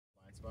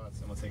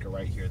I'm gonna take a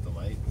right here at the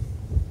light.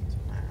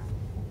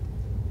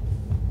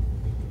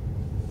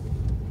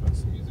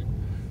 Some music.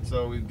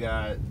 So we've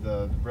got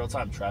the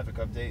real-time traffic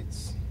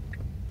updates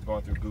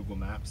going through Google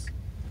Maps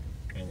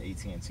and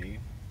AT&T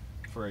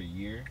for a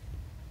year.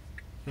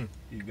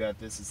 You've got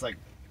this. It's like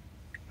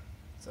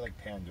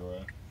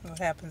Pandora. What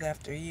happens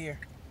after a year?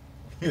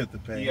 You have to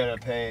pay. You gotta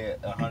pay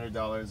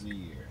 $100 a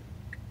year,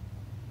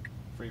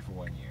 free for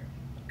 1 year.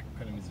 What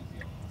kind of music do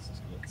you want to listen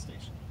to at the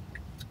station?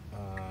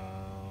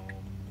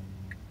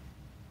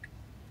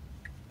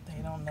 They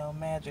don't know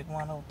Magic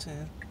 102.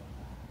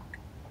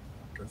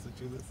 That's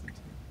what you listen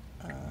to.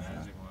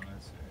 Magic 102. I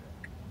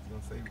was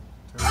gonna say.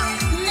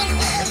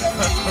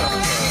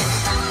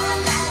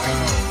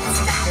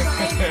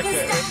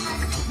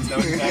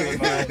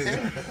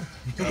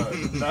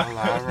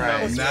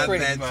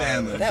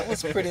 That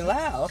was pretty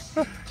loud.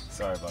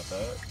 Sorry about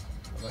that.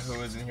 Who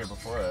was in here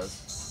before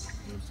us?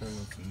 We'll turn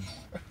on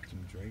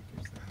some Drake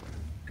or something.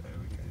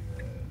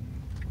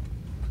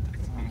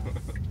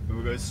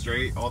 We'll go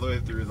straight all the way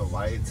through the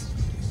lights.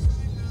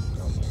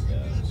 Oh my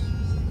gosh.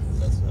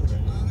 That's not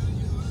right.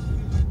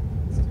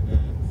 Let's do that.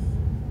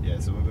 Yeah,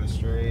 so we'll go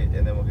straight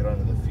and then we'll get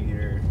onto the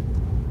feeder.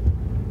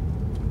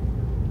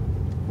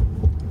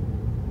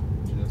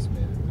 Just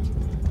made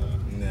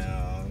it.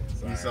 No.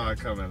 You saw it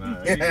coming,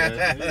 huh? You're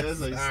good.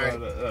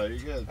 You're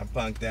good. I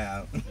punked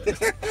out.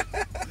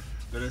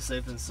 Better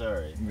safe than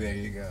sorry. There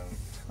you go.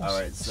 All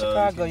right, so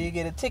Chicago, you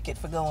get a ticket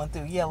for going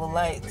through yellow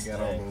lights. They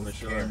got all those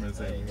cameras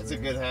everywhere. It's a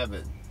good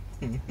habit.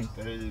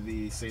 Better to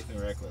be safe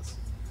than reckless.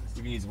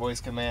 You can use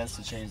voice commands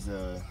to change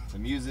the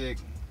music,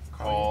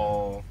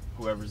 call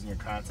whoever's in your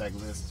contact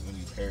list when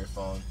you pair your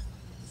phone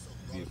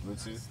via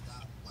Bluetooth. So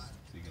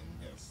you can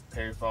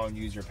pair your phone,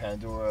 use your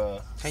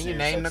Pandora. Can you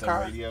name the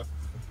car? Radio.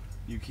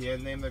 You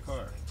can name the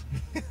car.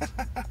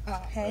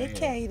 Hey,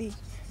 Katie.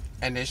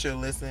 And they should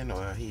listen,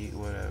 or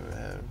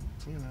whatever.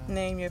 You know.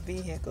 Name your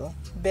vehicle.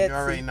 Betsy. You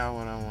already know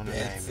what I want to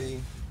name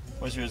it.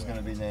 What's yours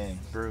gonna be named?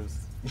 Bruce.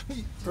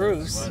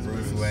 Bruce.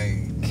 Bruce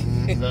Wayne.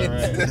 Is that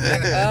right?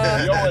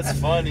 You know what's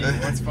funny?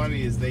 What's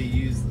funny is they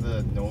use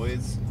the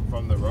noise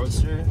from the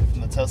Roadster,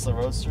 from the Tesla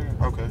Roadster.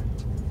 Okay.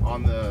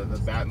 On the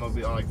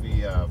Batmobile, on like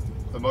the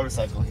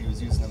motorcycle he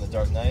was using in the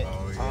Dark Knight.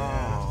 Oh yeah.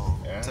 Oh.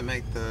 Yeah. To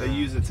make the. They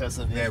use a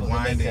Tesla vehicle That to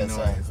make winding that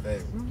noise.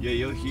 sound. Yeah,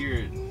 you'll hear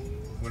it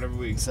whenever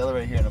we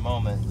accelerate here in a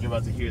moment. You're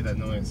about to hear that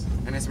noise.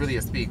 And it's really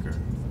a speaker.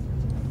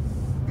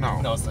 No.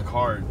 No, it's the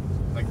car,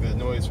 like the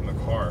noise from the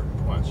car.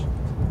 Watch.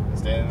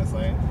 Stay in this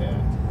lane. Yeah.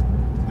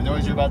 The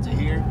noise you're about to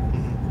hear.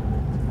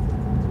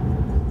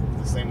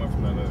 The same one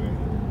from that movie.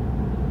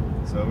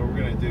 So what we're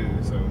gonna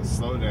do? So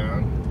slow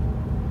down.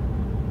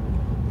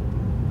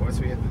 Once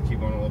we hit the keep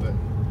going a little bit,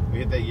 we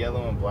hit that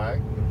yellow and black.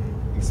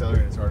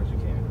 Accelerate as hard as you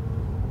can.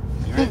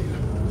 You ready?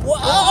 Whoa!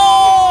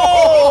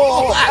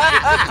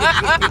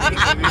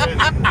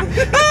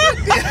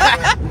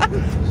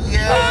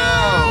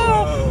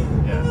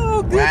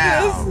 Oh, goodness.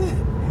 Wow.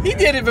 He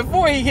did it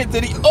before he hit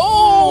the...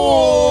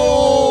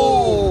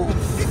 Oh!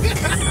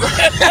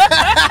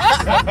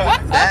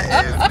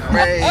 That is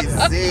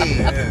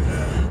crazy.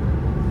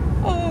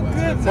 Oh,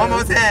 goodness. One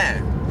more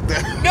time.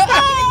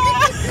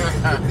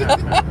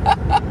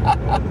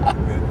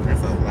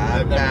 That's a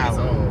lot of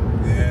power.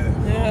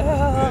 Yeah.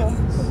 Yeah.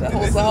 That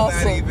was this awesome.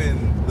 is not even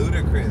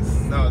ludicrous.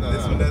 No.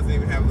 This one doesn't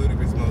even have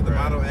ludicrous mode. The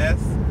Model S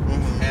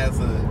has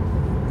a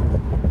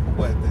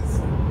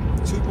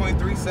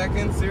 2.3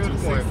 seconds, 0 to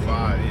 60. 2.5.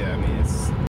 Yeah, I mean it's.